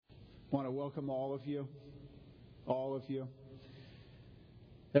I want to welcome all of you,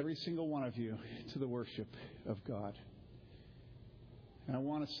 every single one of you, to the worship of God. And I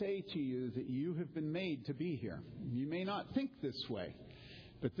want to say to you that you have been made to be here. You may not think this way,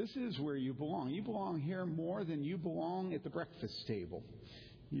 but this is where you belong. You belong here more than you belong at the breakfast table.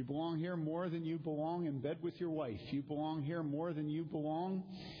 You belong here more than you belong in bed with your wife. You belong here more than you belong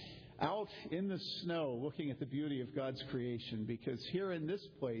out in the snow looking at the beauty of God's creation. Because here in this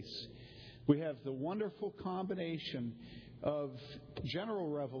place, we have the wonderful combination of general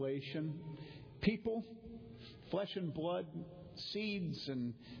revelation, people, flesh and blood, seeds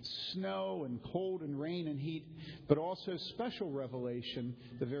and snow and cold and rain and heat, but also special revelation,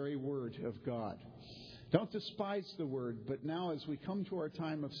 the very Word of God. Don't despise the Word, but now as we come to our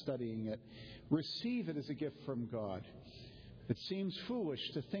time of studying it, receive it as a gift from God. It seems foolish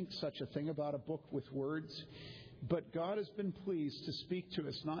to think such a thing about a book with words, but God has been pleased to speak to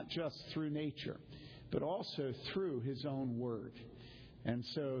us not just through nature, but also through His own Word. And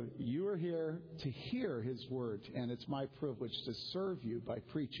so you are here to hear His Word, and it's my privilege to serve you by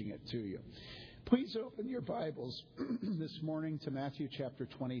preaching it to you. Please open your Bibles this morning to Matthew chapter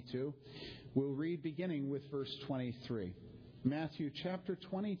 22. We'll read beginning with verse 23. Matthew chapter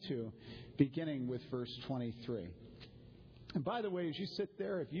 22, beginning with verse 23. And by the way, as you sit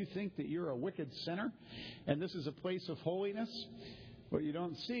there, if you think that you're a wicked sinner and this is a place of holiness, what you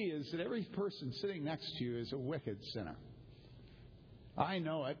don't see is that every person sitting next to you is a wicked sinner. I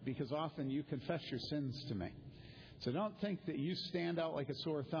know it because often you confess your sins to me. So don't think that you stand out like a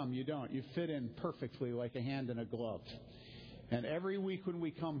sore thumb. You don't. You fit in perfectly like a hand in a glove. And every week when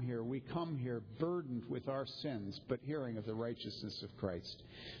we come here burdened with our sins, but hearing of the righteousness of Christ.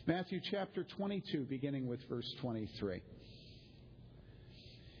 Matthew chapter 22, beginning with verse 23.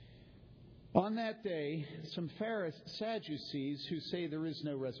 On that day, some Sadducees who say there is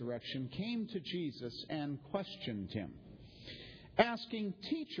no resurrection came to Jesus and questioned Him, asking,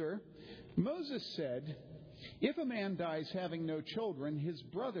 "Teacher, Moses said, if a man dies having no children, his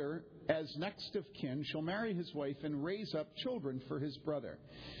brother, as next of kin, shall marry his wife and raise up children for his brother.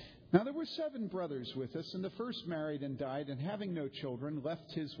 Now there were 7 brothers with us, and the first married and died, and having no children,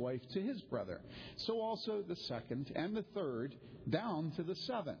 left his wife to his brother. So also the second and the third, down to the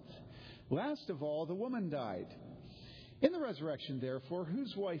 7th. Last of all, the woman died. In the resurrection, therefore,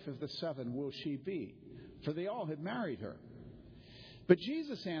 whose wife of the 7 will she be? For they all had married her." But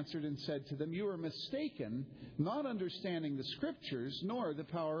Jesus answered and said to them, "You are mistaken, not understanding the Scriptures, nor the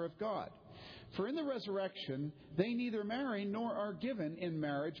power of God. For in the resurrection, they neither marry nor are given in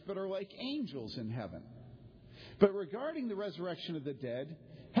marriage, but are like angels in heaven. But regarding the resurrection of the dead,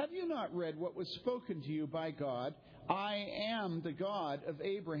 have you not read what was spoken to you by God? I am the God of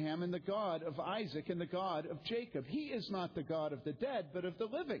Abraham and the God of Isaac and the God of Jacob. He is not the God of the dead, but of the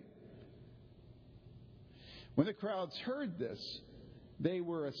living." When the crowds heard this, they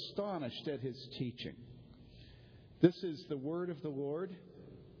were astonished at His teaching. This is the word of the Lord.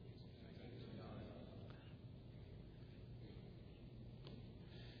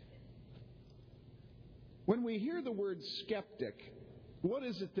 When we hear the word skeptic, what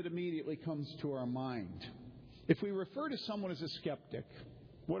is it that immediately comes to our mind? If we refer to someone as a skeptic,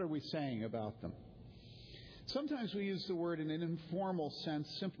 what are we saying about them? Sometimes we use the word in an informal sense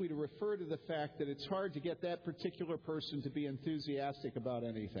simply to refer to the fact that it's hard to get that particular person to be enthusiastic about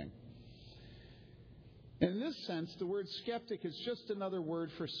anything. In this sense, the word skeptic is just another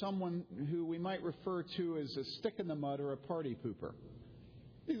word for someone who we might refer to as a stick in the mud or a party pooper.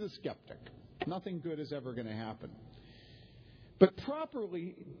 He's a skeptic. Nothing good is ever going to happen. But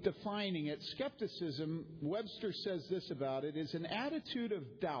properly defining it, skepticism, Webster says this about it, is an attitude of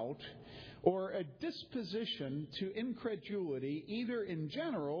doubt or a disposition to incredulity, either in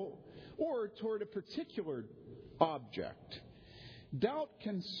general or toward a particular object. Doubt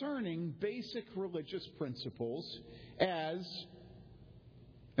concerning basic religious principles as,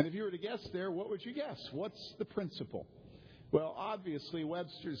 and if you were to guess there, what would you guess? What's the principle? Well, obviously,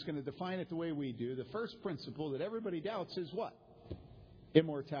 Webster's going to define it the way we do. The first principle that everybody doubts is what?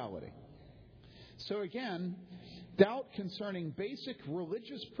 Immortality. So again, doubt concerning basic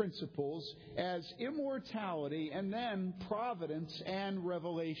religious principles as immortality and then providence and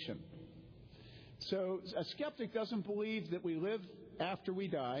revelation. So a skeptic doesn't believe that we live after we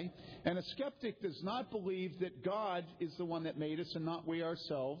die, and a skeptic does not believe that God is the one that made us and not we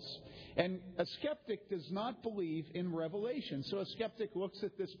ourselves, and a skeptic does not believe in revelation. So a skeptic looks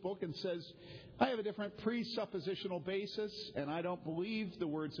at this book and says, I have a different presuppositional basis, and I don't believe the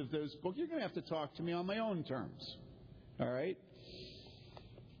words of those books. You're going to have to talk to me on my own terms. All right?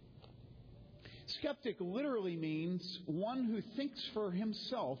 Skeptic literally means one who thinks for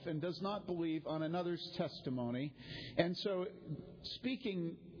himself and does not believe on another's testimony. And so,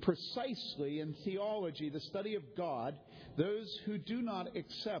 speaking precisely in theology, the study of God, those who do not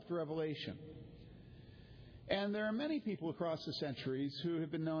accept revelation. And there are many people across the centuries who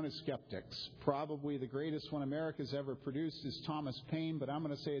have been known as skeptics. Probably the greatest one America's ever produced is Thomas Paine, but I'm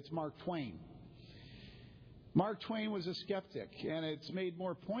going to say it's Mark Twain. Mark Twain was a skeptic, and it's made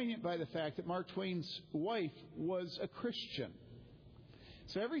more poignant by the fact that Mark Twain's wife was a Christian.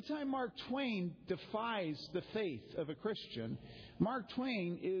 So every time Mark Twain defies the faith of a Christian, Mark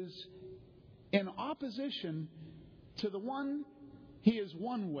Twain is in opposition to the one he is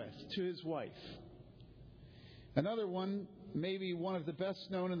one with, to his wife. Another one, maybe one of the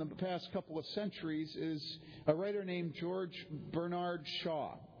best known in the past couple of centuries, is a writer named George Bernard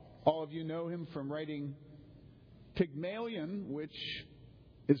Shaw. All of you know him from writing Pygmalion, which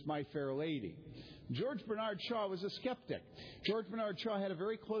is My Fair Lady. George Bernard Shaw was a skeptic. George Bernard Shaw had a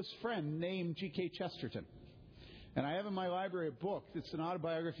very close friend named G.K. Chesterton. And I have in my library a book that's an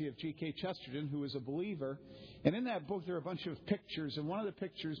autobiography of G.K. Chesterton, who was a believer. And in that book there are a bunch of pictures. And one of the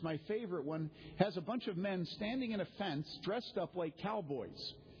pictures, my favorite one, has a bunch of men standing in a fence dressed up like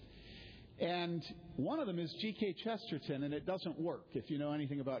cowboys. And one of them is G.K. Chesterton, and it doesn't work. If you know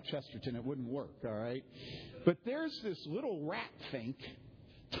anything about Chesterton, it wouldn't work, all right? But there's this little rat fink,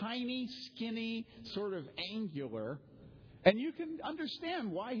 tiny, skinny, sort of angular, and you can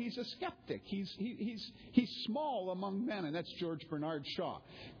understand why he's a skeptic. He's small among men, and that's George Bernard Shaw.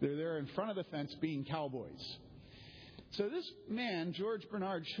 They're there in front of the fence being cowboys. So this man, George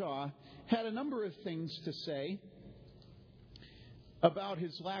Bernard Shaw, had a number of things to say about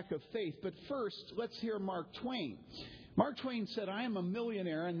his lack of faith. But first, let's hear Mark Twain. Mark Twain said, "I am a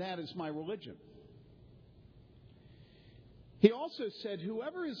millionaire, and that is my religion." He also said,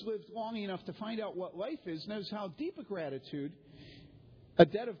 "Whoever has lived long enough to find out what life is knows how deep a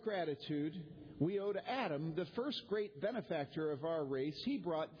debt of gratitude we owe to Adam, the first great benefactor of our race. He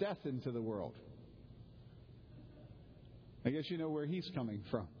brought death into the world." I guess you know where he's coming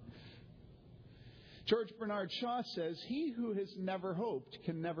from. George Bernard Shaw says, "He who has never hoped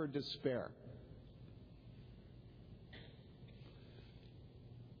can never despair."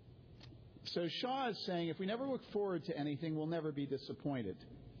 So Shaw is saying if we never look forward to anything, we'll never be disappointed.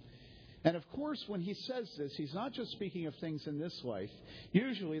 And of course, when he says this, he's not just speaking of things in this life.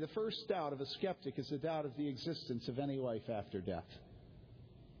 Usually, the first doubt of a skeptic is the doubt of the existence of any life after death.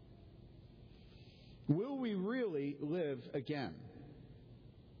 Will we really live again?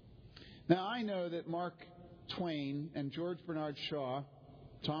 Now, I know that Mark Twain and George Bernard Shaw,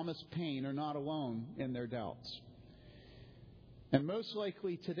 Thomas Paine, are not alone in their doubts. And most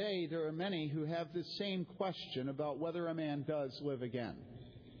likely today, there are many who have this same question about whether a man does live again.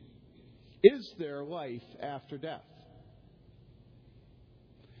 Is there life after death?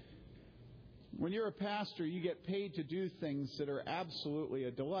 When you're a pastor, you get paid to do things that are absolutely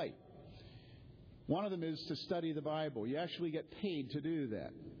a delight. One of them is to study the Bible. You actually get paid to do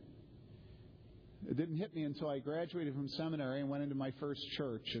that. It didn't hit me until I graduated from seminary and went into my first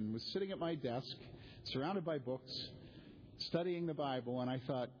church and was sitting at my desk, surrounded by books, studying the Bible, and I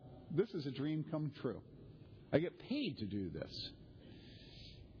thought, this is a dream come true. I get paid to do this.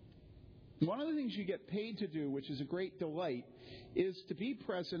 One of the things you get paid to do, which is a great delight, is to be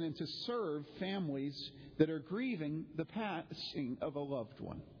present and to serve families that are grieving the passing of a loved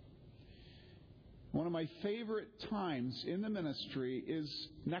one. One of my favorite times in the ministry is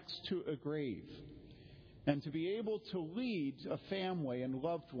next to a grave. And to be able to lead a family and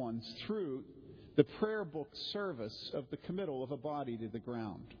loved ones through the prayer book service of the committal of a body to the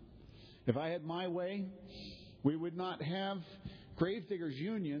ground. If I had my way, we would not have gravediggers'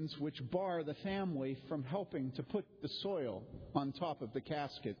 unions which bar the family from helping to put the soil on top of the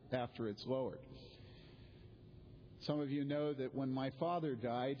casket after it's lowered. Some of you know that when my father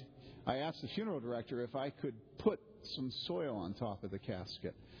died, I asked the funeral director if I could put some soil on top of the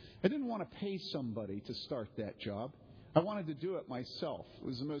casket. I didn't want to pay somebody to start that job. I wanted to do it myself. It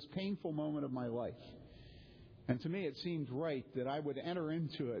was the most painful moment of my life. And to me, it seemed right that I would enter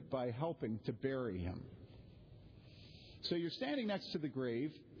into it by helping to bury him. So you're standing next to the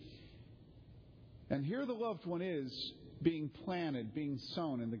grave, and here the loved one is being planted, being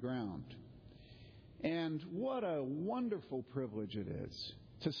sown in the ground. And what a wonderful privilege it is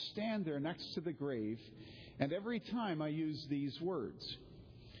to stand there next to the grave, and every time I use these words.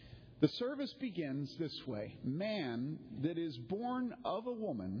 The service begins this way. Man that is born of a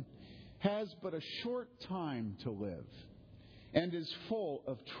woman has but a short time to live and is full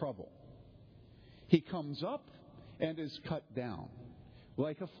of trouble. He comes up and is cut down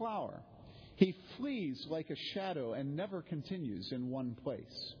like a flower. He flees like a shadow and never continues in one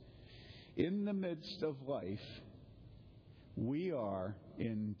place. In the midst of life, we are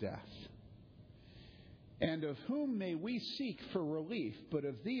in death. And of whom may we seek for relief, but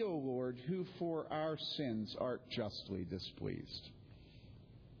of Thee, O Lord, who for our sins art justly displeased.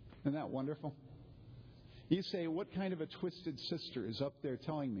 Isn't that wonderful? You say, what kind of a twisted sister is up there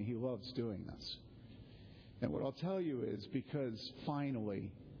telling me he loves doing this? And what I'll tell you is because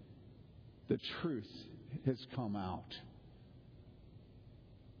finally the truth has come out.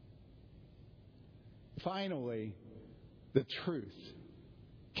 Finally, the truth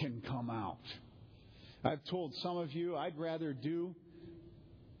can come out. I've told some of you I'd rather do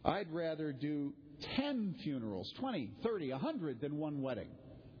 10 funerals, 20, 30, 100 than one wedding.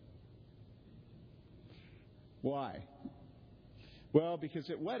 Why? Well, because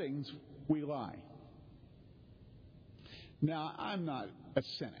at weddings, we lie. Now, I'm not a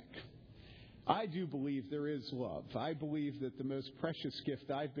cynic. I do believe there is love. I believe that the most precious gift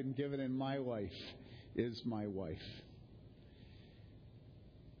I've been given in my life is my wife.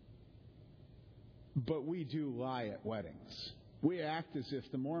 But we do lie at weddings. We act as if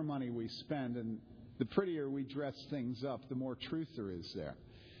the more money we spend and the prettier we dress things up, the more truth there is there.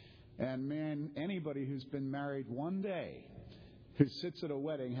 And man, anybody who's been married one day, who sits at a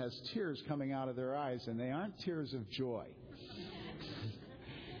wedding, has tears coming out of their eyes, and they aren't tears of joy.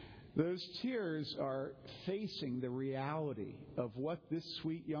 Those tears are facing the reality of what this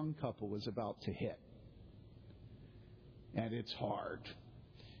sweet young couple is about to hit. And it's hard.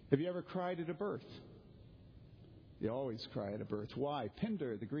 Have you ever cried at a birth? You always cry at a birth. Why?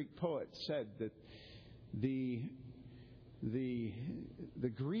 Pindar, the Greek poet, said that the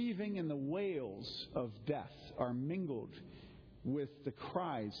grieving and the wails of death are mingled with the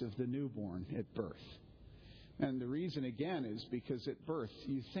cries of the newborn at birth. And the reason, again, is because at birth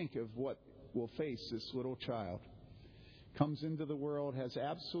you think of what will face this little child. Comes into the world, has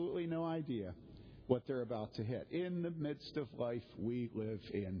absolutely no idea what they're about to hit. In the midst of life, we live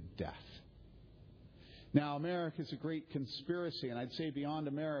in death. Now, America is a great conspiracy, and I'd say beyond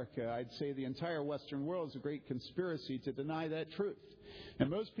America, I'd say the entire Western world is a great conspiracy to deny that truth.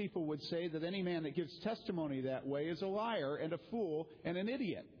 And most people would say that any man that gives testimony that way is a liar and a fool and an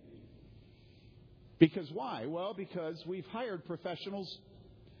idiot. Because why? Well, because we've hired professionals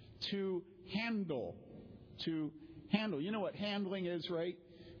to handle. You know what handling is, right?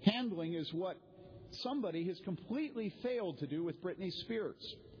 Handling is what somebody has completely failed to do with Britney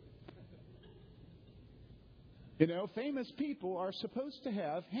Spears. You know, famous people are supposed to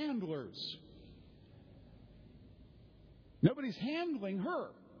have handlers. Nobody's handling her.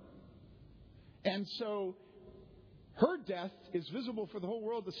 And so her death is visible for the whole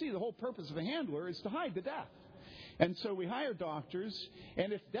world to see. The whole purpose of a handler is to hide the death. And so we hire doctors,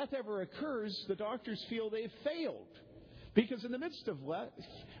 and if death ever occurs, the doctors feel they've failed. Because in the midst of life,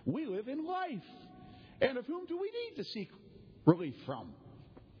 we live in life. And of whom do we need to seek relief from?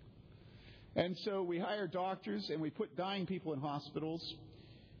 And so we hire doctors, and we put dying people in hospitals.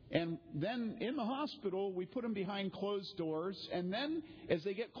 And then in the hospital, we put them behind closed doors. And then as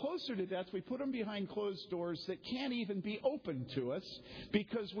they get closer to death, we put them behind closed doors that can't even be open to us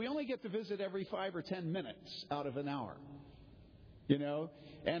because we only get to visit every 5 or 10 minutes out of an hour. You know,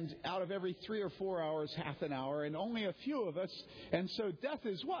 and out of every 3 or 4 hours, half an hour, and only a few of us. And so death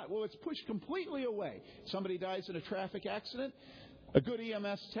is what? Well, it's pushed completely away. Somebody dies in a traffic accident. A good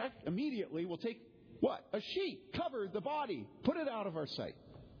EMS tech immediately will take what? A sheet, cover the body, put it out of our sight.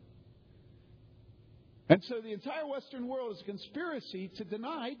 And so the entire Western world is a conspiracy to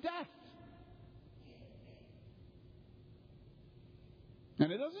deny death.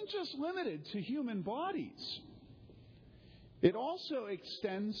 And it isn't just limited to human bodies. It also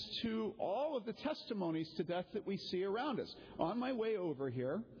extends to all of the testimonies to death that we see around us. On my way over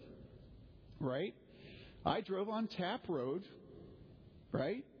here, right, I drove on Tapp Road,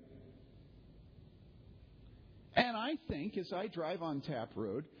 right? And I think as I drive on Tapp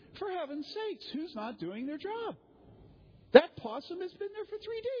Road, for heaven's sakes, who's not doing their job? That possum has been there for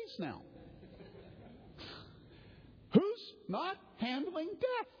 3 days now. Who's not handling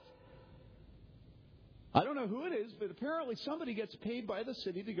death? I don't know who it is, but apparently somebody gets paid by the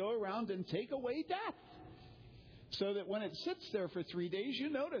city to go around and take away death. So that when it sits there for 3 days, you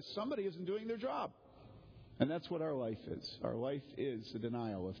notice somebody isn't doing their job. And that's what our life is. Our life is the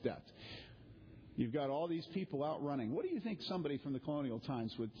denial of death. You've got all these people out running. What do you think somebody from the colonial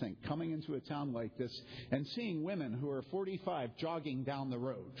times would think, coming into a town like this and seeing women who are 45 jogging down the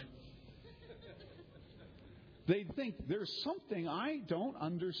road? They'd think, there's something I don't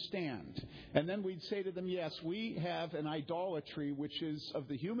understand. And then we'd say to them, yes, we have an idolatry which is of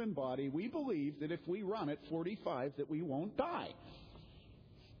the human body. We believe that if we run at 45 that we won't die.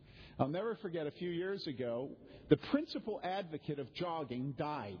 I'll never forget a few years ago, the principal advocate of jogging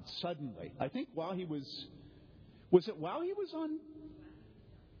died suddenly. I think while he was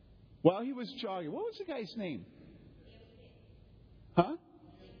jogging. What was the guy's name? Huh?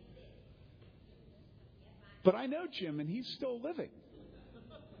 But I know Jim, and he's still living.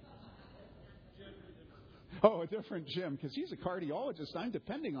 Oh, a different Jim, because he's a cardiologist. I'm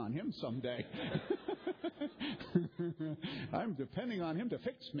depending on him someday. I'm depending on him to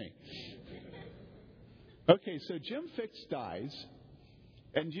fix me. Okay, so Jim Fix dies.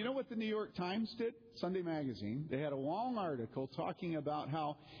 And do you know what the New York Times did? Sunday Magazine. They had a long article talking about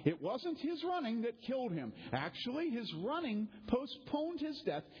how it wasn't his running that killed him. Actually, his running postponed his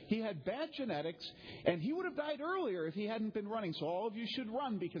death. He had bad genetics, and he would have died earlier if he hadn't been running. So all of you should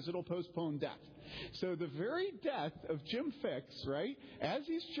run because it'll postpone death. So the very death of Jim Fix, right, as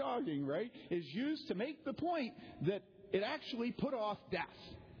he's jogging, right, is used to make the point that it actually put off death.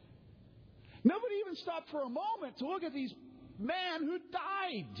 Nobody even stopped for a moment to look at these man who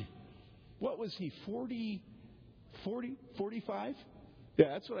died. What was he, 45? Yeah,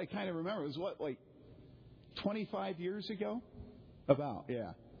 that's what I kind of remember. It was, like 25 years ago? About,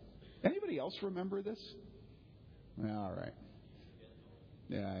 yeah. Anybody else remember this? All right.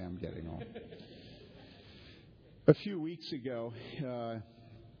 Yeah, I am getting old. A few weeks ago,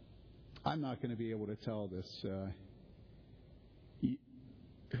 I'm not going to be able to tell this.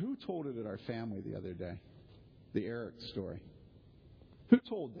 Who told it at our family the other day? The Eric story. Who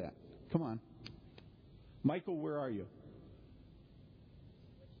told that? Come on. Michael, where are you?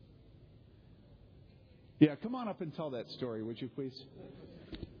 Yeah, come on up and tell that story, would you please?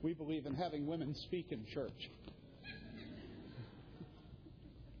 We believe in having women speak in church.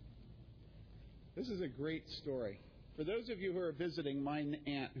 This is a great story. For those of you who are visiting, my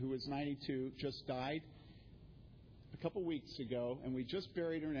aunt, who was 92, just died a couple weeks ago, and we just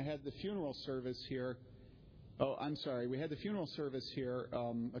buried her and had the funeral service here. Oh, I'm sorry. We had the funeral service here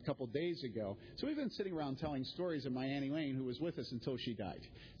a couple days ago. So we've been sitting around telling stories of my Annie Lane, who was with us until she died.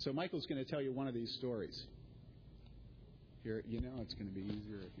 So Michael's going to tell you one of these stories. Here, you know it's going to be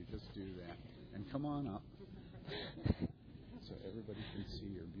easier if you just do that. And come on up. So everybody can see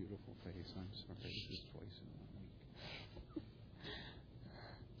your beautiful face. I'm sorry. This is twice in 1 week.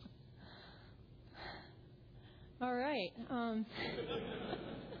 All right.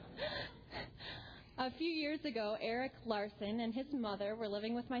 A few years ago, Eric Larson and his mother were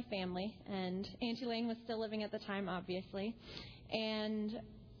living with my family, and Auntie Lane was still living at the time, obviously. And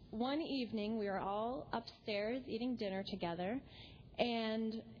one evening, we were all upstairs eating dinner together,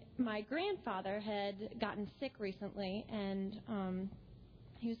 and my grandfather had gotten sick recently, and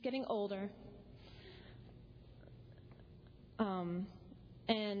he was getting older.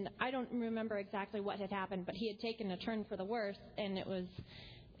 And I don't remember exactly what had happened, but he had taken a turn for the worse, and it was...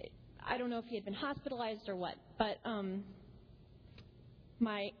 I don't know if he had been hospitalized or what, but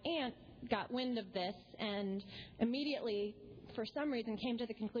my aunt got wind of this and immediately, for some reason, came to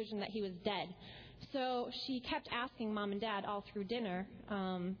the conclusion that he was dead. So she kept asking Mom and Dad all through dinner,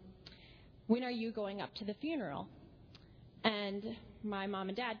 when are you going up to the funeral? And my Mom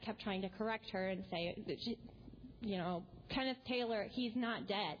and Dad kept trying to correct her and say, Kenneth Taylor, he's not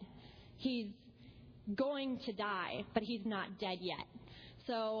dead. He's going to die, but he's not dead yet.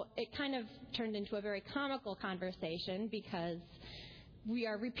 So it kind of turned into a very comical conversation because we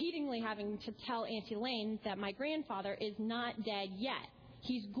are repeatedly having to tell Auntie Lane that my grandfather is not dead yet.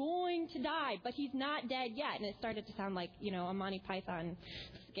 He's going to die, but he's not dead yet. And it started to sound like, a Monty Python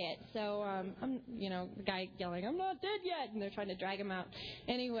skit. So, the guy yelling, I'm not dead yet. And they're trying to drag him out.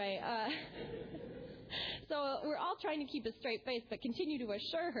 Anyway, so we're all trying to keep a straight face, but continue to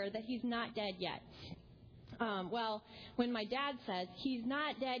assure her that he's not dead yet. Well, when my dad says, he's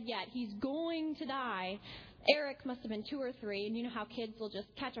not dead yet, he's going to die, Eric must have been 2 or 3, and you know how kids will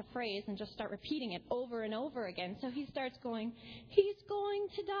just catch a phrase and just start repeating it over and over again. So he starts going, he's going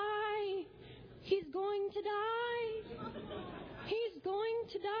to die, he's going to die, he's going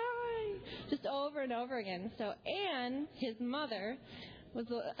to die, just over and over again. So Anne, his mother, was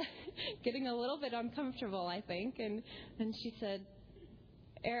getting a little bit uncomfortable, I think, and she said,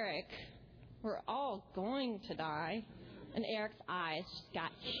 Eric, we're all going to die. And Eric's eyes just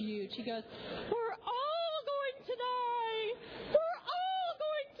got huge. He goes, we're all going to die. We're all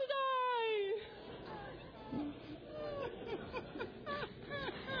going to die.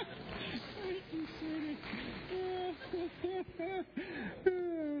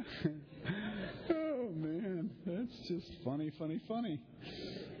 Oh, man. Funny.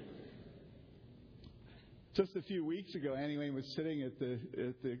 Just a few weeks ago, Annie Wayne was sitting in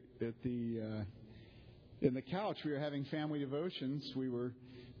the couch. We were having family devotions. We were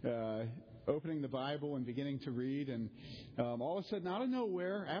opening the Bible and beginning to read, and all of a sudden, out of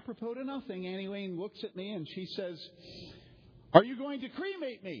nowhere, apropos to nothing, Annie Wayne looks at me and she says, "Are you going to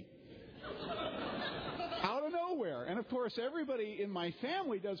cremate me?" Out of nowhere. And of course, everybody in my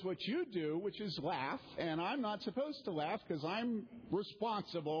family does what you do, which is laugh. And I'm not supposed to laugh because I'm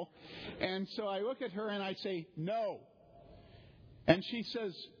responsible. And so I look at her and I say, "No." And she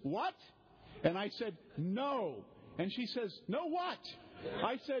says, "What?" And I said, "No." And she says, "No what?"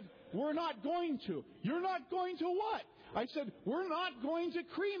 I said, "We're not going to." "You're not going to what?" I said, "We're not going to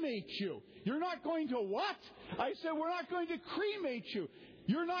cremate you." "You're not going to what?" I said, "We're not going to cremate you."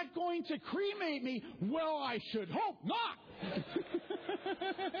 "You're not going to cremate me." "Well, I should hope not."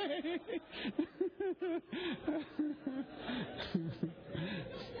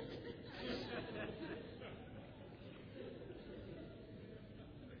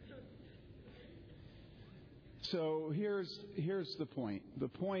 So here's the point. The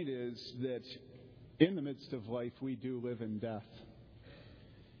point is that in the midst of life, we do live in death.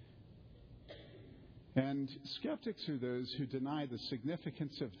 And skeptics are those who deny the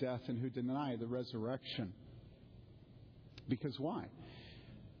significance of death and who deny the resurrection. Because why?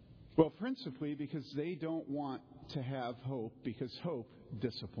 Well, principally because they don't want to have hope, because hope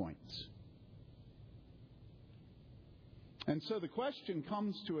disappoints. And so the question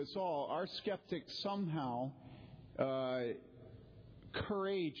comes to us all, are skeptics somehow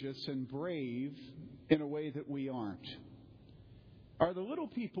courageous and brave in a way that we aren't? Are the little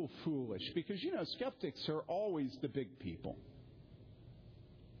people foolish? Because, skeptics are always the big people.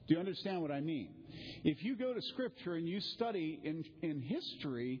 Do you understand what I mean? If you go to Scripture and you study in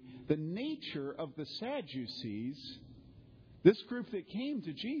history the nature of the Sadducees, this group that came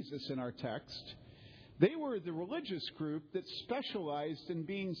to Jesus in our text, they were the religious group that specialized in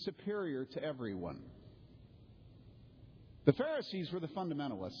being superior to everyone. The Pharisees were the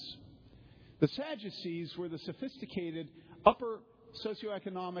fundamentalists. The Sadducees were the sophisticated, upper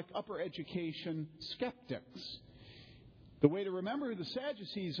socioeconomic, upper education skeptics. The way to remember who the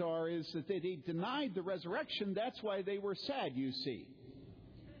Sadducees are is that they denied the resurrection. That's why they were sad, you see.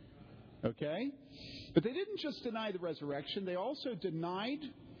 Okay? But they didn't just deny the resurrection. They also denied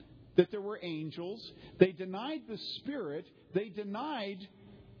that there were angels. They denied the Spirit. They denied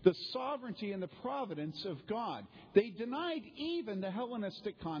the sovereignty and the providence of God. They denied even the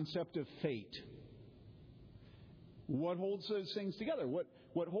Hellenistic concept of fate. What holds those things together?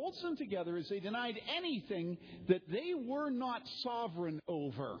 What holds them together is they denied anything that they were not sovereign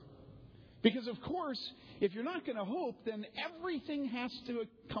over. Because, of course, if you're not going to hope, then everything has to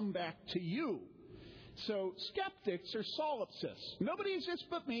come back to you. So skeptics are solipsists. Nobody exists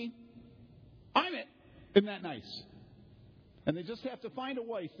but me. I'm it. Isn't that nice? And they just have to find a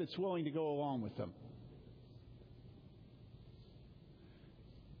wife that's willing to go along with them.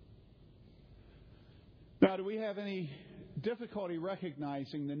 Now, do we have any difficulty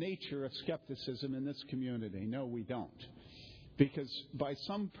recognizing the nature of skepticism in this community? No, we don't. Because by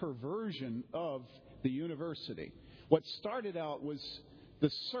some perversion of the university, what started out was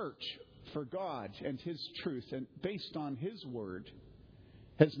the search for God and His truth, and based on His Word,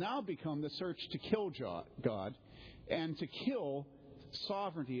 has now become the search to kill God and to kill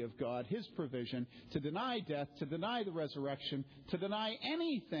sovereignty of God, His provision, to deny death, to deny the resurrection, to deny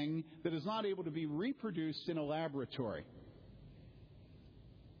anything that is not able to be reproduced in a laboratory.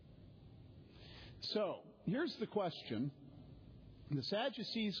 So, here's the question. The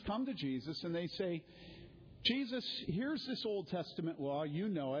Sadducees come to Jesus and they say, "Jesus, here's this Old Testament law. You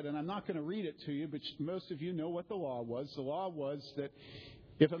know it, and I'm not going to read it to you, but most of you know what the law was. The law was that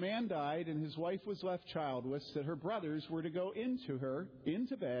if a man died and his wife was left childless, that her brothers were to go into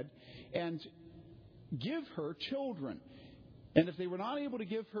bed, and give her children. And if they were not able to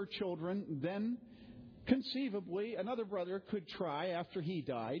give her children, then conceivably another brother could try after he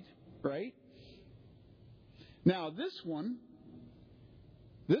died, right? Now, this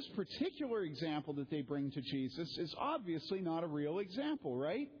particular example that they bring to Jesus is obviously not a real example,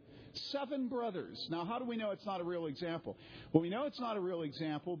 right? 7 brothers. Now, how do we know it's not a real example? Well, we know it's not a real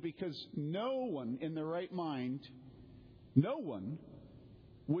example because no one in their right mind, no one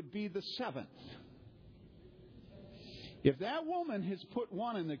would be the 7th. If that woman has put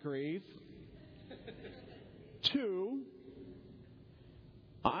 1 in the grave, 2,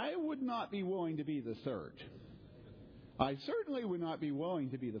 I would not be willing to be the 3rd. I certainly would not be willing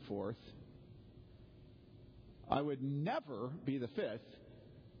to be the 4th. I would never be the 5th.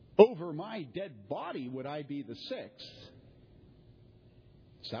 over my dead body would I be the sixth.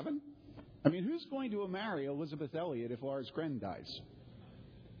 7? I mean, who's going to marry Elizabeth Elliot if Lars Gren dies?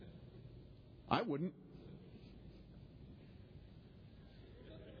 I wouldn't.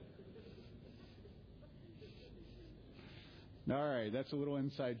 All right, that's a little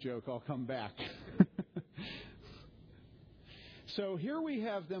inside joke. I'll come back. So here we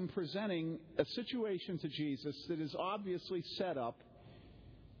have them presenting a situation to Jesus that is obviously set up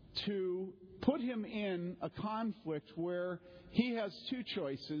to put him in a conflict where he has two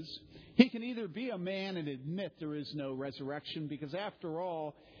choices. He can either be a man and admit there is no resurrection, because after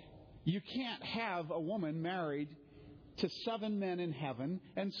all, you can't have a woman married to 7 men in heaven.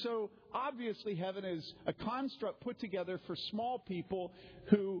 And so obviously heaven is a construct put together for small people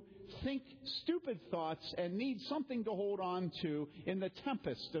who think stupid thoughts and need something to hold on to in the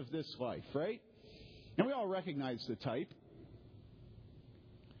tempest of this life, right? And we all recognize the type.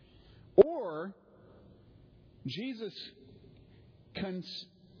 Or Jesus can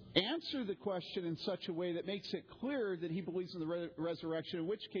answer the question in such a way that makes it clear that he believes in the resurrection, in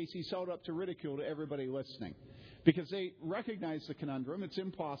which case he's held up to ridicule to everybody listening. Because they recognize the conundrum. It's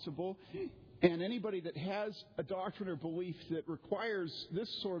impossible. And anybody that has a doctrine or belief that requires this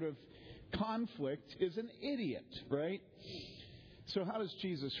sort of conflict is an idiot, right? So how does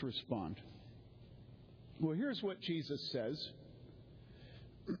Jesus respond? Well, here's what Jesus says.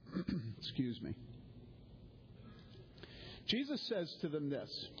 Excuse me. Jesus says to them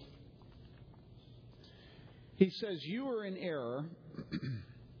this. He says, "You are in error."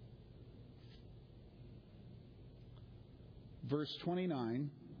 Verse 29,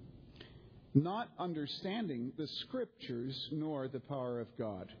 "not understanding the Scriptures nor the power of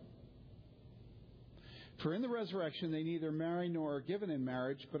God. For in the resurrection they neither marry nor are given in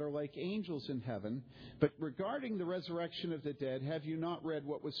marriage, but are like angels in heaven. But regarding the resurrection of the dead, have you not read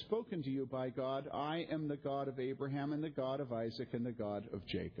what was spoken to you by God? I am the God of Abraham and the God of Isaac and the God of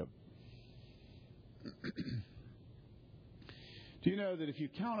Jacob." Do you know that if you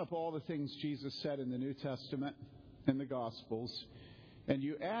count up all the things Jesus said in the New Testament and the Gospels, and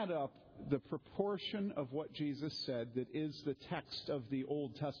you add up the proportion of what Jesus said that is the text of the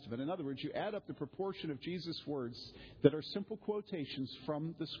Old Testament. In other words, you add up the proportion of Jesus' words that are simple quotations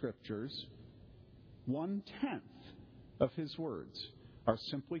from the Scriptures. 1/10 of his words are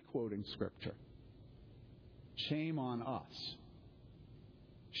simply quoting Scripture. Shame on us.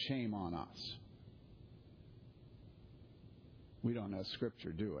 Shame on us. We don't know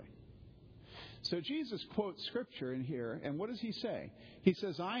Scripture, do we? So Jesus quotes Scripture in here, and what does he say? He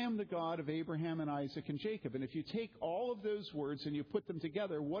says, "I am the God of Abraham and Isaac and Jacob." And if you take all of those words and you put them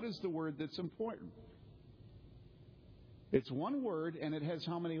together, what is the word that's important? It's one word, and it has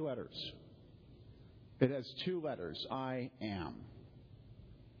how many letters? It has 2 letters. I am.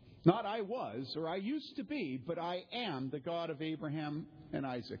 Not I was or I used to be, but I am the God of Abraham and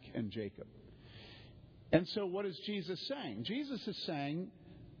Isaac and Jacob. And so what is Jesus saying? Jesus is saying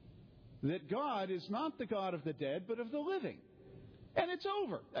that God is not the God of the dead, but of the living. And it's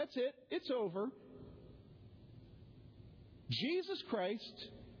over. That's it. It's over. Jesus Christ,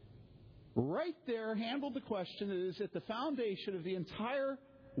 right there, handled the question that is at the foundation of the entire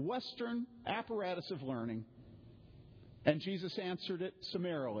Western apparatus of learning. And Jesus answered it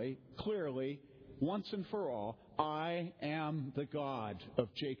summarily, clearly, once and for all. I am the God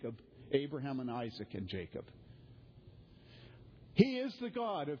of Jacob, Abraham and Isaac and Jacob. He is the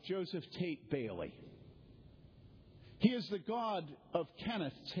God of Joseph Tate Bailey. He is the God of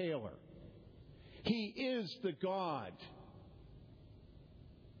Kenneth Taylor. He is the God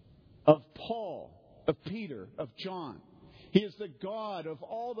of Paul, of Peter, of John. He is the God of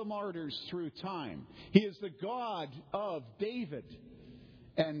all the martyrs through time. He is the God of David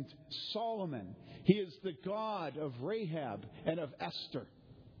and Solomon. He is the God of Rahab and of Esther.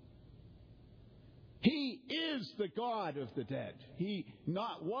 He is the God of the dead. He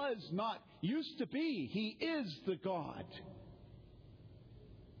not used to be. He is the God.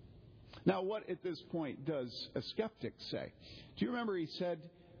 Now, what at this point does a skeptic say? Do you remember he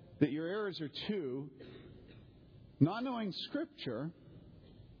said that your errors are 2, not knowing Scripture,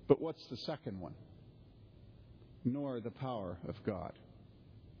 but what's the second one? Nor the power of God.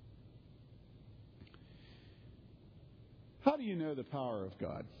 How do you know the power of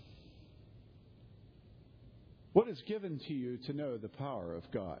God? What is given to you to know the power of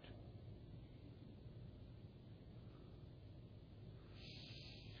God?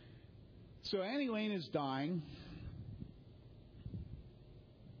 So Annie Lane is dying.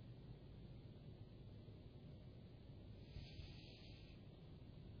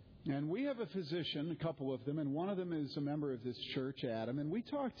 And we have a physician, a couple of them, and one of them is a member of this church, Adam, and we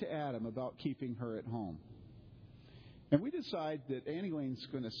talked to Adam about keeping her at home. And we decide that Annie Lane's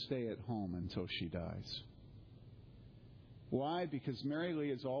going to stay at home until she dies. Why? Because Mary Lee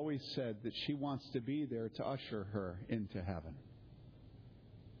has always said that she wants to be there to usher her into heaven.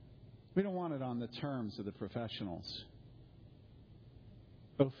 We don't want it on the terms of the professionals,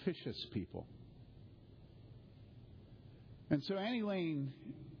 officious people. And so Annie Lane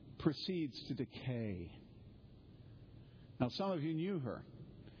proceeds to decay. Now, some of you knew her,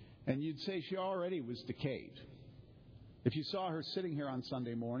 and you'd say she already was decayed. If you saw her sitting here on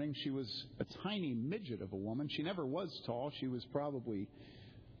Sunday morning, she was a tiny midget of a woman. She never was tall. She was probably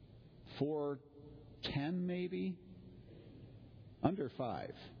 4'10", maybe, under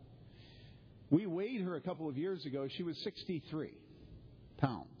 5. We weighed her a couple of years ago. She was 63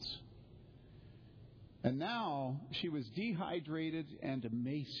 pounds. And now she was dehydrated and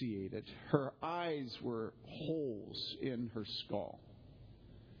emaciated. Her eyes were holes in her skull.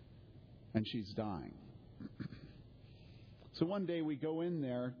 And she's dying. So one day we go in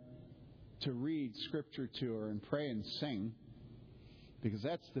there to read Scripture to her and pray and sing, because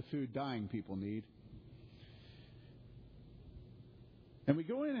that's the food dying people need. And we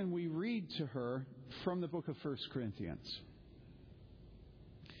go in and we read to her from the book of 1 Corinthians.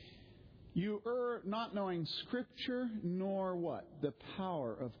 You err not knowing Scripture, nor what? The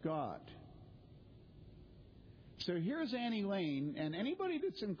power of God. So here's Annie Lane, and anybody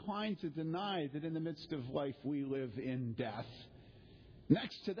that's inclined to deny that in the midst of life we live in death,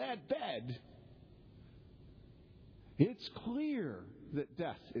 next to that bed, it's clear that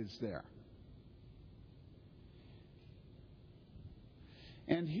death is there.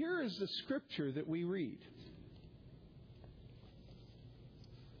 And here is the Scripture that we read.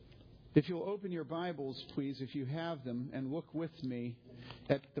 If you'll open your Bibles, please, if you have them, and look with me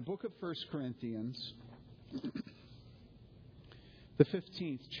at the book of 1 Corinthians, the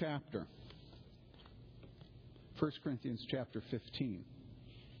 15th chapter. 1 Corinthians chapter 15.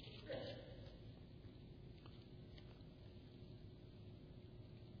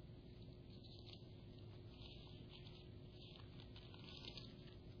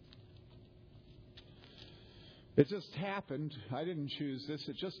 It just happened, I didn't choose this,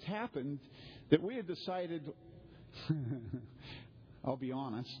 it just happened that we had decided, I'll be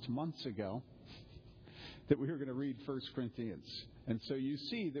honest, months ago, that we were going to read 1 Corinthians. And so you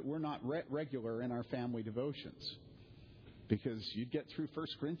see that we're not regular in our family devotions, because you'd get through 1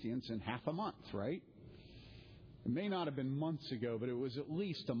 Corinthians in half a month, right? It may not have been months ago, but it was at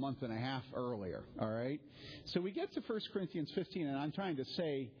least a month and a half earlier, all right? So we get to 1 Corinthians 15, and I'm trying to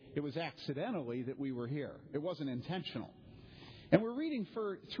say it was accidentally that we were here. It wasn't intentional. And we're reading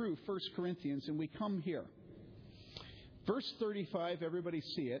through 1 Corinthians, and we come here. Verse 35, everybody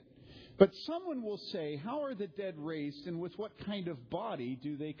see it. But someone will say, how are the dead raised, and with what kind of body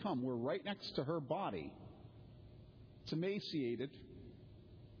do they come? We're right next to her body. It's emaciated.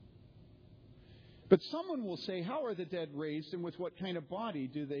 But someone will say, how are the dead raised, and with what kind of body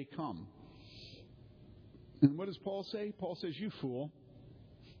do they come? And what does Paul say? Paul says, you fool.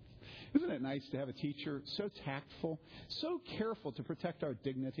 Isn't it nice to have a teacher so tactful, so careful to protect our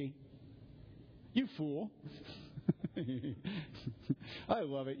dignity? You fool. I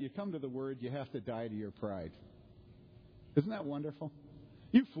love it. You come to the Word, you have to die to your pride. Isn't that wonderful?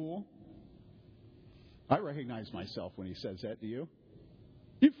 You fool. I recognize myself when he says that, do you?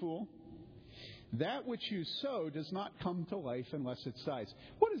 You fool. That which you sow does not come to life unless it dies.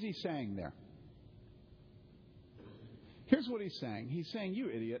 What is he saying there? Here's what he's saying. He's saying, you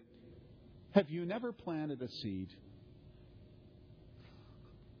idiot, have you never planted a seed?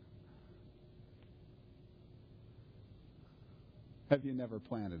 Have you never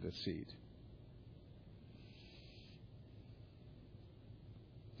planted a seed?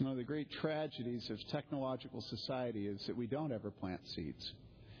 One of the great tragedies of technological society is that we don't ever plant seeds.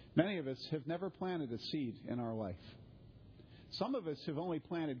 Many of us have never planted a seed in our life. Some of us have only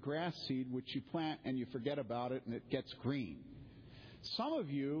planted grass seed, which you plant and you forget about it and it gets green. Some of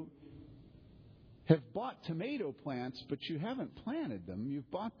you have bought tomato plants, but you haven't planted them. You've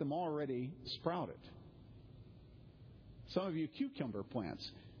bought them already sprouted. Some of you cucumber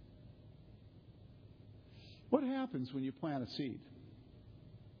plants. What happens when you plant a seed?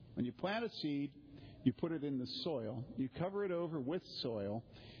 When you plant a seed, you put it in the soil, you cover it over with soil,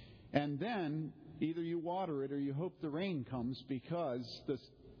 and then either you water it or you hope the rain comes, because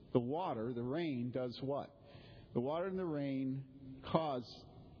the water, the rain, does what? The water and the rain cause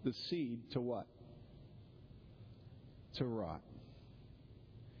the seed to what? To rot.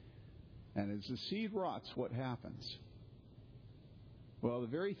 And as the seed rots, what happens? Well, the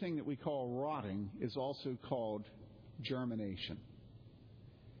very thing that we call rotting is also called germination.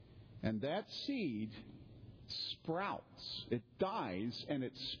 And that seed sprouts. It dies and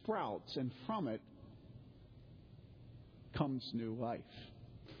it sprouts, and from it comes new life.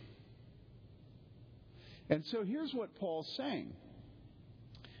 And so here's what Paul's saying.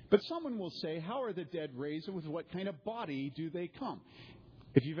 But someone will say, how are the dead raised, and with what kind of body do they come?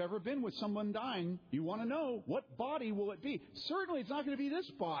 If you've ever been with someone dying, you want to know, what body will it be? Certainly it's not going to be this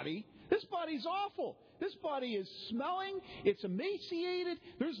body. This body's awful. This body is smelling. It's emaciated.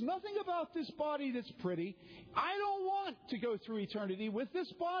 There's nothing about this body that's pretty. I don't want to go through eternity with this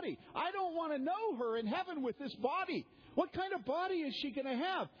body. I don't want to know her in heaven with this body. What kind of body is she going to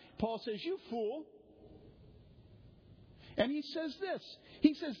have? Paul says, you fool. And he says this.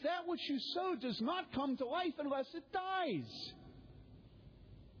 He says, that which you sow does not come to life unless it dies.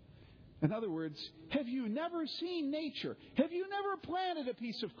 In other words, have you never seen nature? Have you never planted a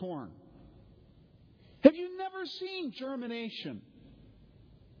piece of corn? Have you never seen germination?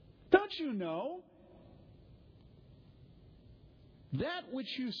 Don't you know? That which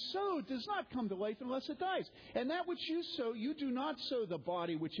you sow does not come to life unless it dies. And that which you sow, you do not sow the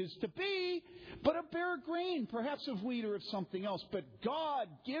body which is to be, but a bare grain, perhaps of wheat or of something else. But God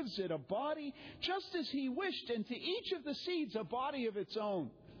gives it a body just as He wished, and to each of the seeds a body of its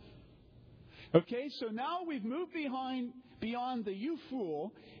own. Okay, so now we've moved beyond the you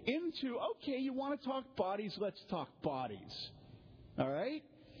fool into, okay, you want to talk bodies, let's talk bodies. All right?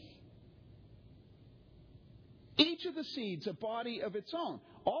 Each of the seeds a body of its own.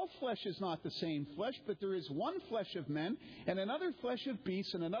 All flesh is not the same flesh, but there is one flesh of men, and another flesh of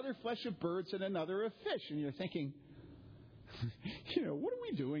beasts, and another flesh of birds, and another of fish. And you're thinking, what are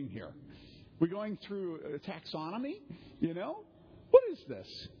we doing here? We're going through a taxonomy? What is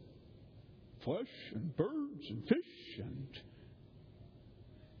this? Flesh and birds and fish and...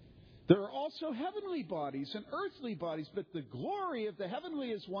 There are also heavenly bodies and earthly bodies, but the glory of the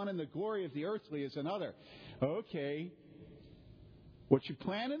heavenly is one and the glory of the earthly is another. Okay, what you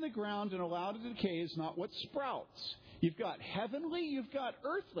plant in the ground and allow to decay is not what sprouts. You've got heavenly, you've got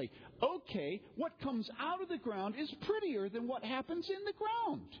earthly. Okay, what comes out of the ground is prettier than what happens in the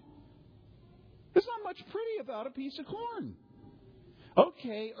ground. There's not much pretty about a piece of corn.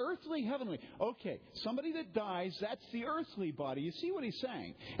 Okay, earthly, heavenly. Okay, somebody that dies, that's the earthly body. You see what he's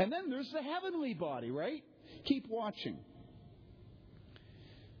saying? And then there's the heavenly body, right? Keep watching.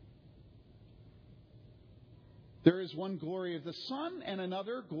 There is one glory of the sun, and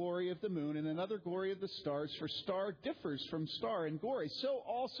another glory of the moon, and another glory of the stars, for star differs from star in glory. So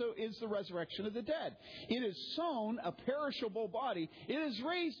also is the resurrection of the dead. It is sown a perishable body. It is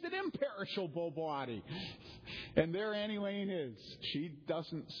raised an imperishable body. And there Annie Lane is. She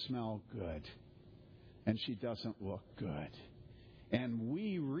doesn't smell good. And she doesn't look good. And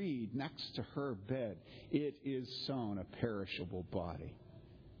we read next to her bed, it is sown a perishable body.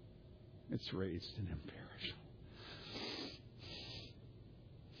 It's raised an imperishable.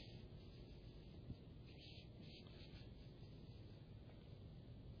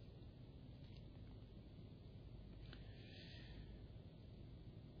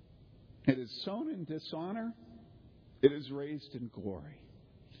 It is sown in dishonor. It is raised in glory.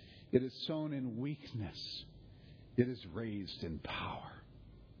 It is sown in weakness. It is raised in power.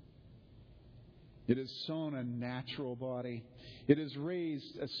 It is sown a natural body. It is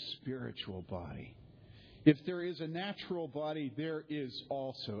raised a spiritual body. If there is a natural body, there is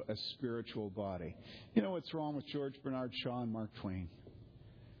also a spiritual body. You know what's wrong with George Bernard Shaw and Mark Twain?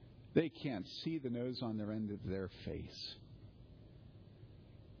 They can't see the nose on their end of their face.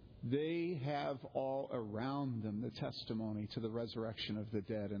 They have all around them the testimony to the resurrection of the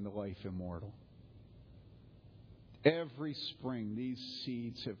dead and the life immortal. Every spring, these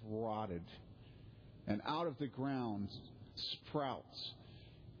seeds have rotted, and out of the ground sprouts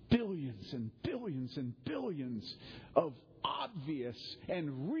billions and billions and billions of obvious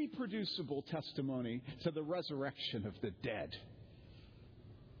and reproducible testimony to the resurrection of the dead.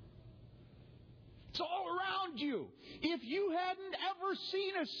 It's all around you. If you hadn't ever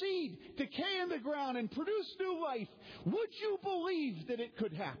seen a seed decay in the ground and produce new life, would you believe that it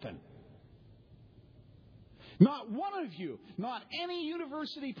could happen? Not one of you, not any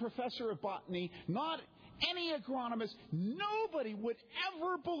university professor of botany, not any agronomist, nobody would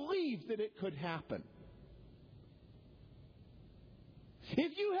ever believe that it could happen.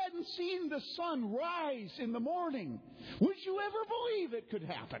 If you hadn't seen the sun rise in the morning, would you ever believe it could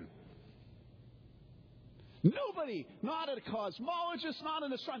happen? Nobody, not a cosmologist, not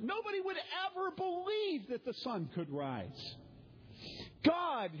an astronomer, nobody would ever believe that the sun could rise.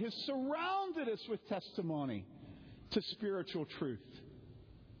 God has surrounded us with testimony to spiritual truth.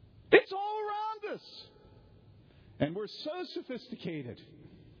 It's all around us. And we're so sophisticated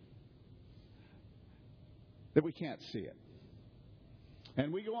that we can't see it.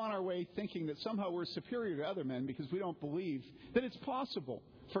 And we go on our way thinking that somehow we're superior to other men because we don't believe that it's possible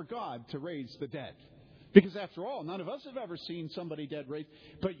for God to raise the dead. Because after all, none of us have ever seen somebody dead raised,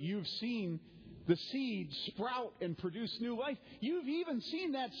 but you've seen the seed sprout and produce new life. You've even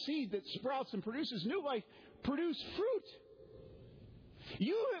seen that seed that sprouts and produces new life produce fruit.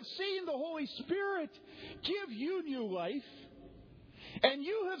 You have seen the Holy Spirit give you new life. And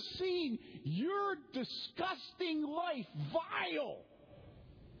you have seen your disgusting life, vile,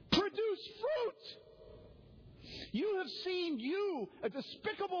 produce fruit. You have seen you, a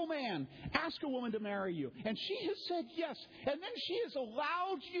despicable man, ask a woman to marry you. And she has said yes. And then she has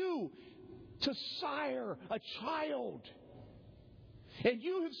allowed you to sire a child. And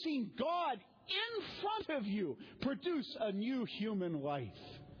you have seen God in front of you produce a new human life.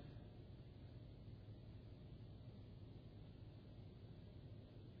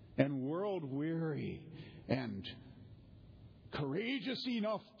 And world-weary and courageous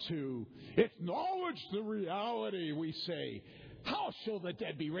enough to acknowledge the reality, we say, how shall the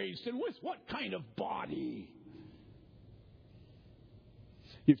dead be raised, and with what kind of body?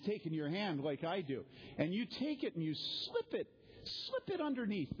 You've taken your hand like I do, and you take it and you slip it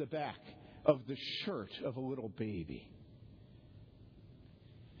underneath the back of the shirt of a little baby.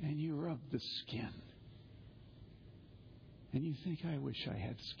 And you rub the skin. And you think, I wish I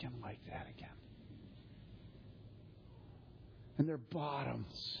had skin like that again. And their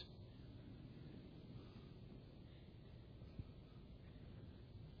bottoms.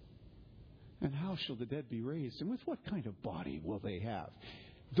 And how shall the dead be raised? And with what kind of body will they have?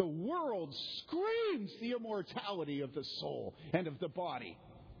 The world screams the immortality of the soul and of the body.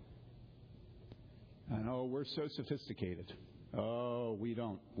 And oh, we're so sophisticated. Oh, we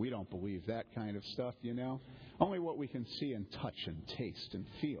don't believe that kind of stuff, you know. Only what we can see and touch and taste and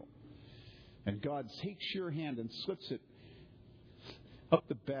feel. And God takes your hand and slips it up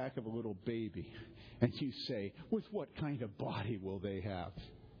the back of a little baby. And you say, with what kind of body will they have?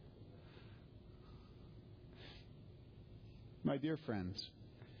 My dear friends,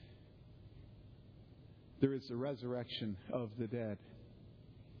 there is the resurrection of the dead.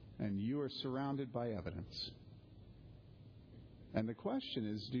 And you are surrounded by evidence. And the question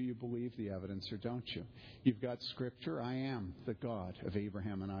is, do you believe the evidence or don't you? You've got Scripture. I am the God of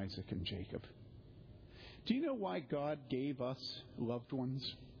Abraham and Isaac and Jacob. Do you know why God gave us loved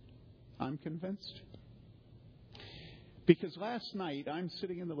ones? I'm convinced. Because last night I'm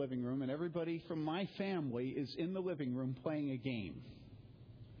sitting in the living room and everybody from my family is in the living room playing a game.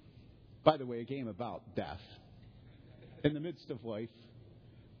 By the way, a game about death. In the midst of life,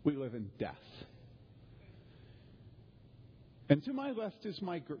 we live in death. And to my left is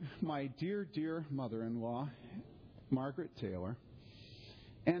my dear, dear mother-in-law, Margaret Taylor.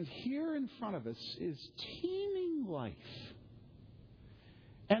 And here in front of us is teeming life.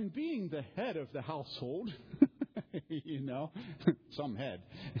 And being the head of the household, you know, some head,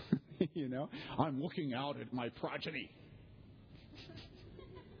 you know, I'm looking out at my progeny.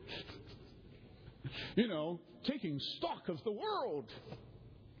 You know, taking stock of the world.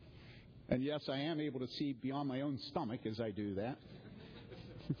 And yes, I am able to see beyond my own stomach as I do that.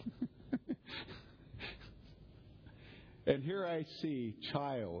 And here I see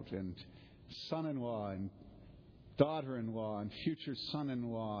child and son-in-law and daughter-in-law and future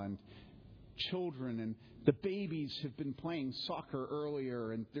son-in-law and children, and the babies have been playing soccer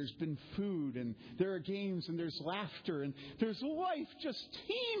earlier, and there's been food, and there are games, and there's laughter, and there's life just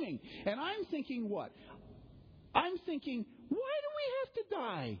teeming. And I'm thinking what? I'm thinking, why do we have to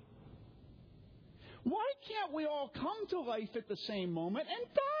die? Why can't we all come to life at the same moment and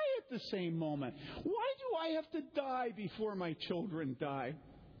die at the same moment? Why do I have to die before my children die?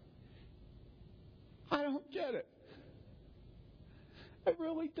 I don't get it. I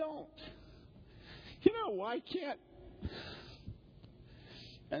really don't. You know, why can't?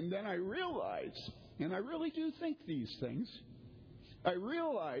 And then I realize, and I really do think these things, I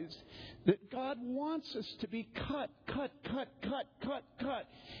realize that God wants us to be cut.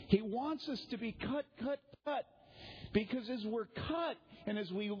 He wants us to be cut. Because as we're cut, and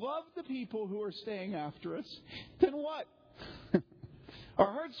as we love the people who are staying after us, then what?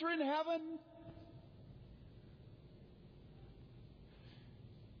 Our hearts are in heaven.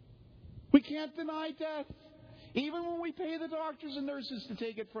 We can't deny death. Even when we pay the doctors and nurses to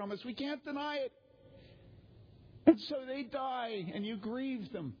take it from us, we can't deny it. And so they die, and you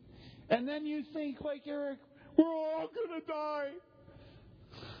grieve them. And then you think, like Eric, we're all going to die.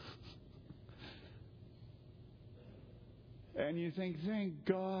 And you think, thank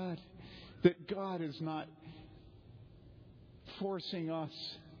God that God is not forcing us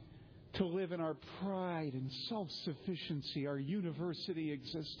to live in our pride and self-sufficiency, our university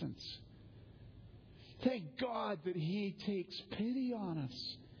existence. Thank God that He takes pity on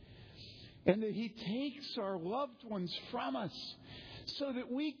us and that He takes our loved ones from us so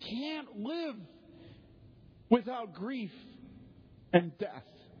that we can't live without grief and death.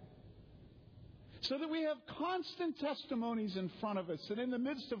 So that we have constant testimonies in front of us that in the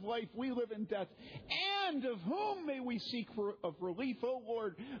midst of life we live in death. And of whom may we seek of relief, O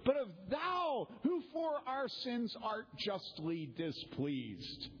Lord, but of Thou, who for our sins art justly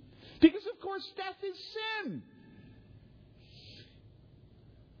displeased. Because, of course, death is sin.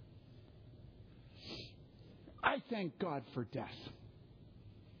 I thank God for death.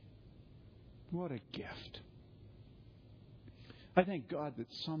 What a gift. I thank God that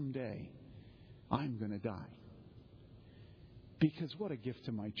someday I'm going to die. Because what a gift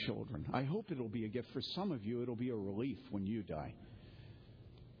to my children. I hope it'll be a gift. For some of you, it'll be a relief when you die.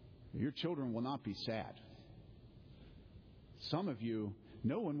 Your children will not be sad. Some of you,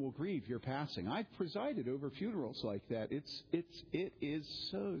 no one will grieve your passing. I've presided over funerals like that. It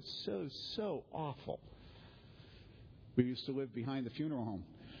is so awful. We used to live behind the funeral home.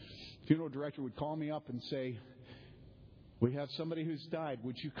 The funeral director would call me up and say, "We have somebody who's died.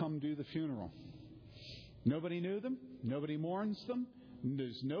 Would you come do the funeral?" Nobody knew them. Nobody mourns them.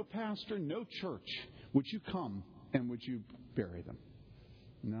 There's no pastor, no church. Would you come and would you bury them?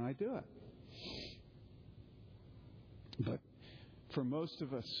 And I do it. But for most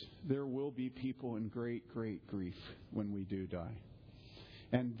of us, there will be people in great, great grief when we do die.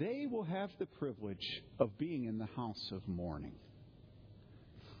 And they will have the privilege of being in the house of mourning.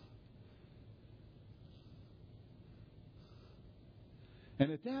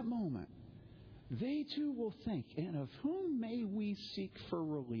 And at that moment, they too will think, and of whom may we seek for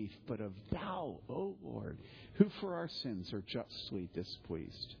relief, but of Thou, O Lord, who for our sins are justly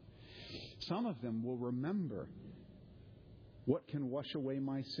displeased. Some of them will remember, what can wash away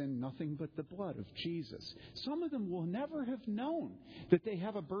my sin? Nothing but the blood of Jesus. Some of them will never have known that they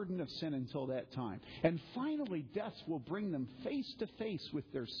have a burden of sin until that time. And finally, death will bring them face to face with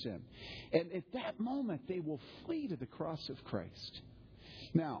their sin. And at that moment, they will flee to the cross of Christ.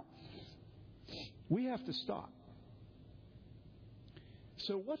 Now, we have to stop.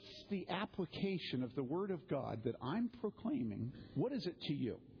 So what's the application of the Word of God that I'm proclaiming? What is it to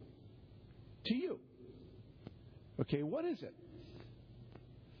you? To you. Okay, what is it?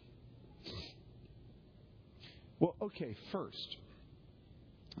 Well, okay, first,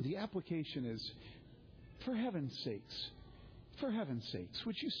 the application is, for heaven's sakes,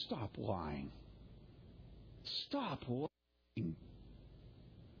 would you stop lying? Stop lying.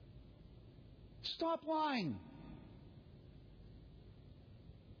 Stop lying.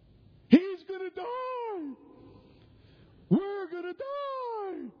 He's going to die. We're going to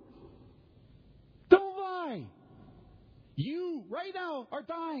die. Don't lie. You, right now, are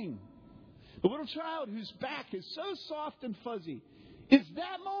dying. The little child whose back is so soft and fuzzy is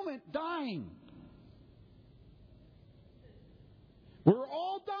that moment dying. We're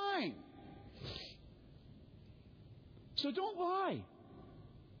all dying. So don't lie.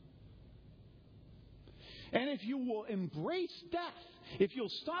 And if you will embrace death, if you'll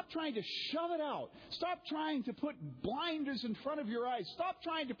stop trying to shove it out, stop trying to put blinders in front of your eyes, stop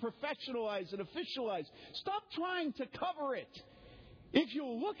trying to professionalize and officialize, stop trying to cover it. If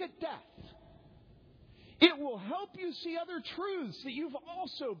you'll look at death, it will help you see other truths that you've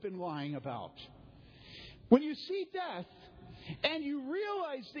also been lying about. When you see death and you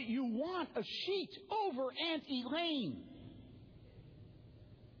realize that you want a sheet over Aunt Elaine,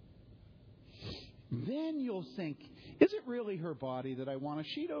 then you'll think, is it really her body that I want a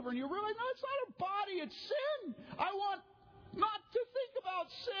sheet over? And you realize, no, it's not her body, it's sin. I want not to think about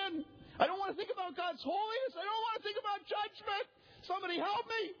sin. I don't want to think about God's holiness. I don't want to think about judgment. Somebody help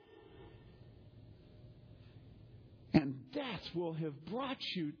me. And death will have brought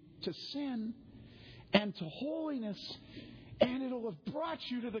you to sin and to holiness. And it'll have brought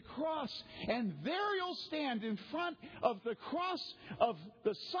you to the cross. And there you'll stand in front of the cross of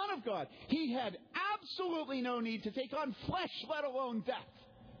the Son of God. He had absolutely no need to take on flesh, let alone death.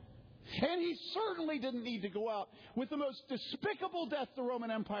 And he certainly didn't need to go out with the most despicable death the Roman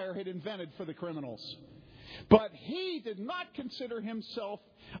Empire had invented for the criminals. But he did not consider himself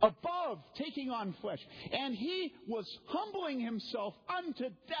above taking on flesh. And he was humbling himself unto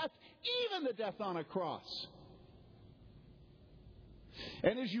death, even the death on a cross.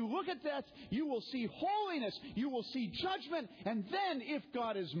 And as you look at that, you will see holiness, you will see judgment, and then if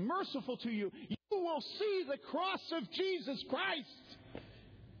God is merciful to you, you You will see the cross of Jesus Christ.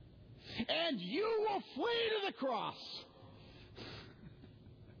 And you will flee to the cross.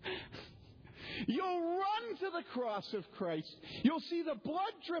 You'll run to the cross of Christ. You'll see the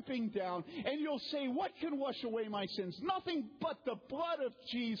blood dripping down, and you'll say, what can wash away my sins? Nothing but the blood of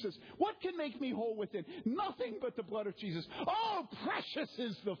Jesus. What can make me whole within? Nothing but the blood of Jesus. Oh, precious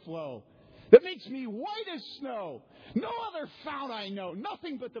is the flow that makes me white as snow. No other fount I know.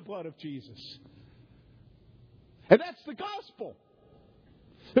 Nothing but the blood of Jesus. And that's the gospel.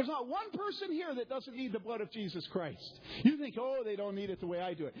 There's not one person here that doesn't need the blood of Jesus Christ. You think, oh, they don't need it the way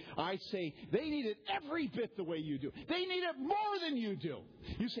I do it. I say, they need it every bit the way you do. They need it more than you do.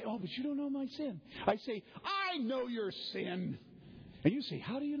 You say, oh, but you don't know my sin. I say, I know your sin. And you say,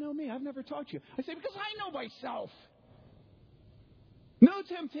 how do you know me? I've never taught you. I say, because I know myself. No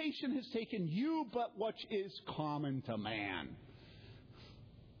temptation has taken you but what is common to man.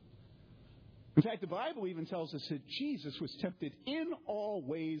 In fact, the Bible even tells us that Jesus was tempted in all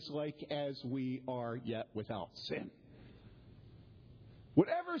ways like as we are, yet without sin.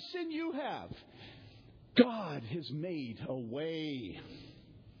 Whatever sin you have, God has made a way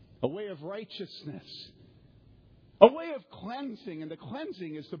of righteousness, a way of cleansing, and the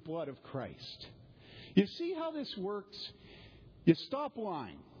cleansing is the blood of Christ. You see how this works? You stop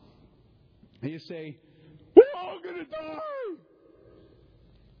lying, and you say, we're all going to die.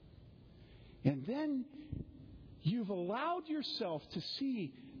 And then you've allowed yourself to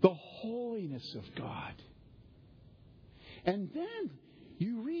see the holiness of God. And then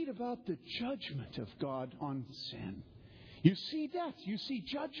you read about the judgment of God on sin. You see death. You see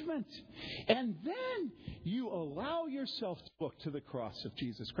judgment. And then you allow yourself to look to the cross of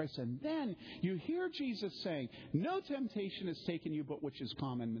Jesus Christ. And then you hear Jesus saying, no temptation has taken you but which is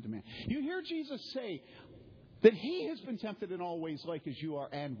common to man. You hear Jesus say, that He has been tempted in all ways like as you are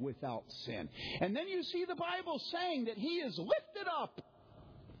and without sin. And then you see the Bible saying that He is lifted up.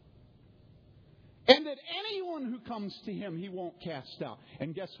 And that anyone who comes to Him, He won't cast out.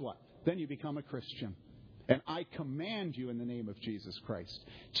 And guess what? Then you become a Christian. And I command you in the name of Jesus Christ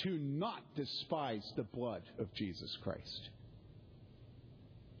to not despise the blood of Jesus Christ.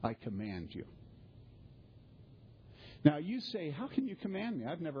 I command you. Now, you say, how can you command me?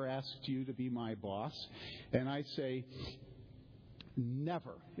 I've never asked you to be my boss. And I say,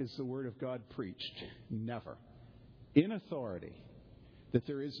 never is the Word of God preached, never, in authority, that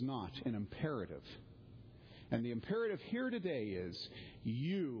there is not an imperative. And the imperative here today is,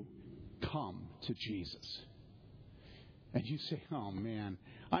 you come to Jesus. And you say, oh man,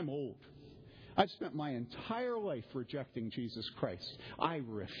 I'm old. I've spent my entire life rejecting Jesus Christ. I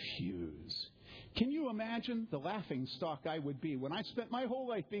refuse. Can you imagine the laughing stock I would be when I spent my whole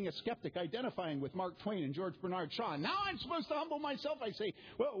life being a skeptic, identifying with Mark Twain and George Bernard Shaw? Now I'm supposed to humble myself. I say,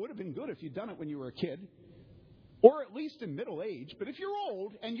 well, it would have been good if you'd done it when you were a kid, or at least in middle age. But if you're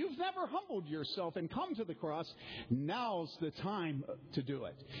old and you've never humbled yourself and come to the cross, now's the time to do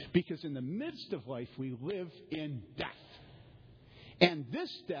it. Because in the midst of life, we live in death. And this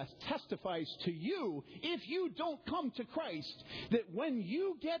death testifies to you, if you don't come to Christ, that when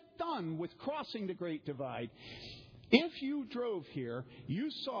you get done with crossing the Great Divide, if you drove here, you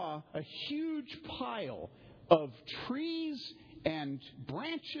saw a huge pile of trees and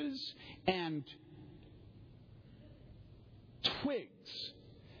branches and twigs.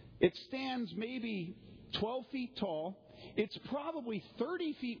 It stands maybe 12 feet tall. It's probably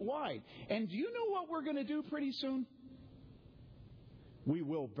 30 feet wide. And do you know what we're going to do pretty soon? We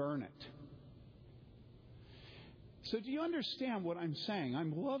will burn it. So do you understand what I'm saying?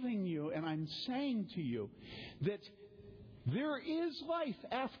 I'm loving you and I'm saying to you that there is life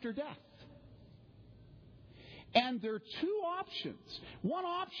after death. And there are two options. One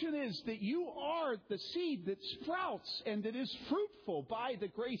option is that you are the seed that sprouts and that is fruitful by the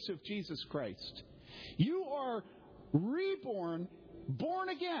grace of Jesus Christ. You are reborn, born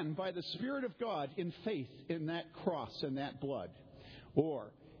again by the Spirit of God in faith in that cross and that blood.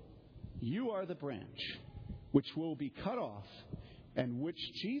 Or you are the branch which will be cut off and which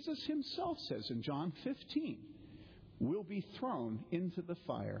Jesus Himself says in John 15 will be thrown into the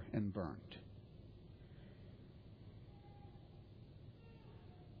fire and burned.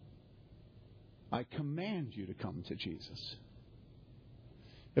 I command you to come to Jesus.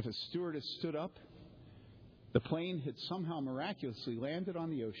 If a stewardess stood up, the plane had somehow miraculously landed on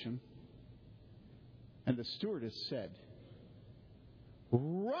the ocean, and the stewardess said,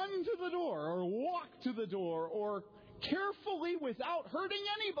 run to the door or walk to the door or carefully without hurting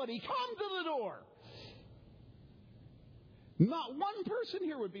anybody, come to the door. Not one person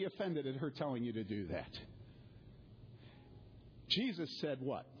here would be offended at her telling you to do that. Jesus said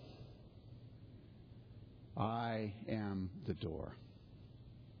what? I am the door.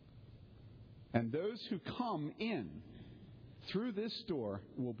 And those who come in through this door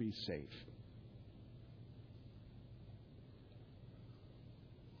will be saved.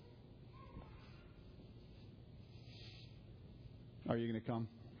 Are you going to come?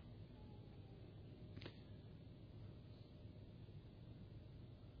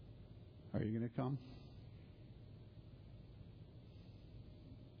 Are you going to come?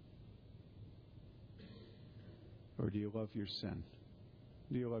 Or do you love your sin?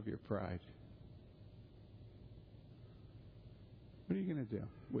 Do you love your pride? What are you going to do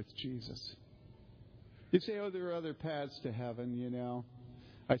with Jesus? You say, oh, there are other paths to heaven, you know.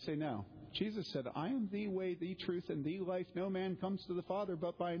 I say, no. Jesus said, I am the way, the truth, and the life. No man comes to the Father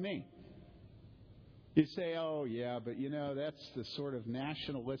but by me. You say, oh, yeah, but you know, that's the sort of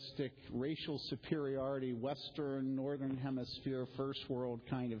nationalistic, racial superiority, Western, Northern Hemisphere, first world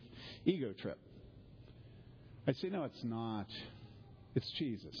kind of ego trip. I say, no, it's not. It's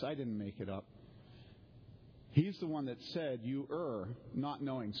Jesus. I didn't make it up. He's the one that said, you err not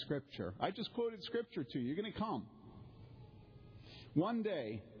knowing Scripture. I just quoted Scripture to you. You're going to come. One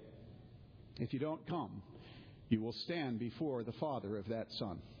day, if you don't come, you will stand before the Father of that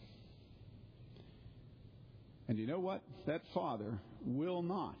Son. And you know what? That Father will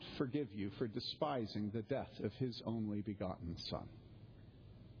not forgive you for despising the death of His only begotten Son.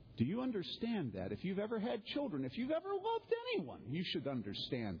 Do you understand that? If you've ever had children, if you've ever loved anyone, you should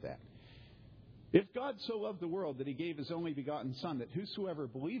understand that. If God so loved the world that He gave His only begotten Son, that whosoever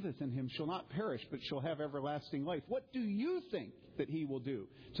believeth in Him shall not perish, but shall have everlasting life, what do you think that He will do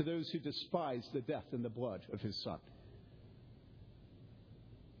to those who despise the death and the blood of His Son?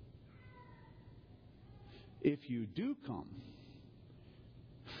 If you do come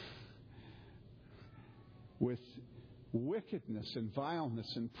with wickedness and vileness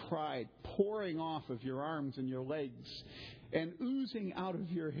and pride pouring off of your arms and your legs and oozing out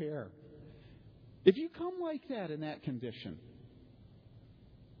of your hair, if you come like that in that condition,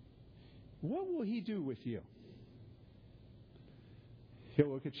 what will He do with you? He'll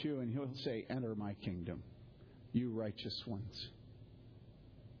look at you and He'll say, enter my kingdom, you righteous ones.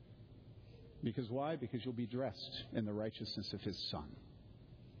 Because why? Because you'll be dressed in the righteousness of His Son.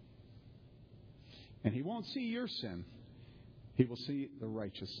 And He won't see your sin. He will see the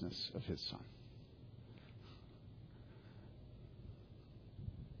righteousness of His Son.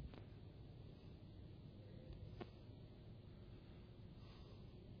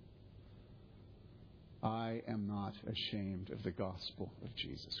 I am not ashamed of the gospel of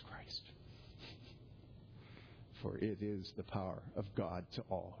Jesus Christ. For it is the power of God to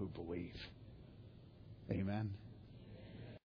all who believe. Amen.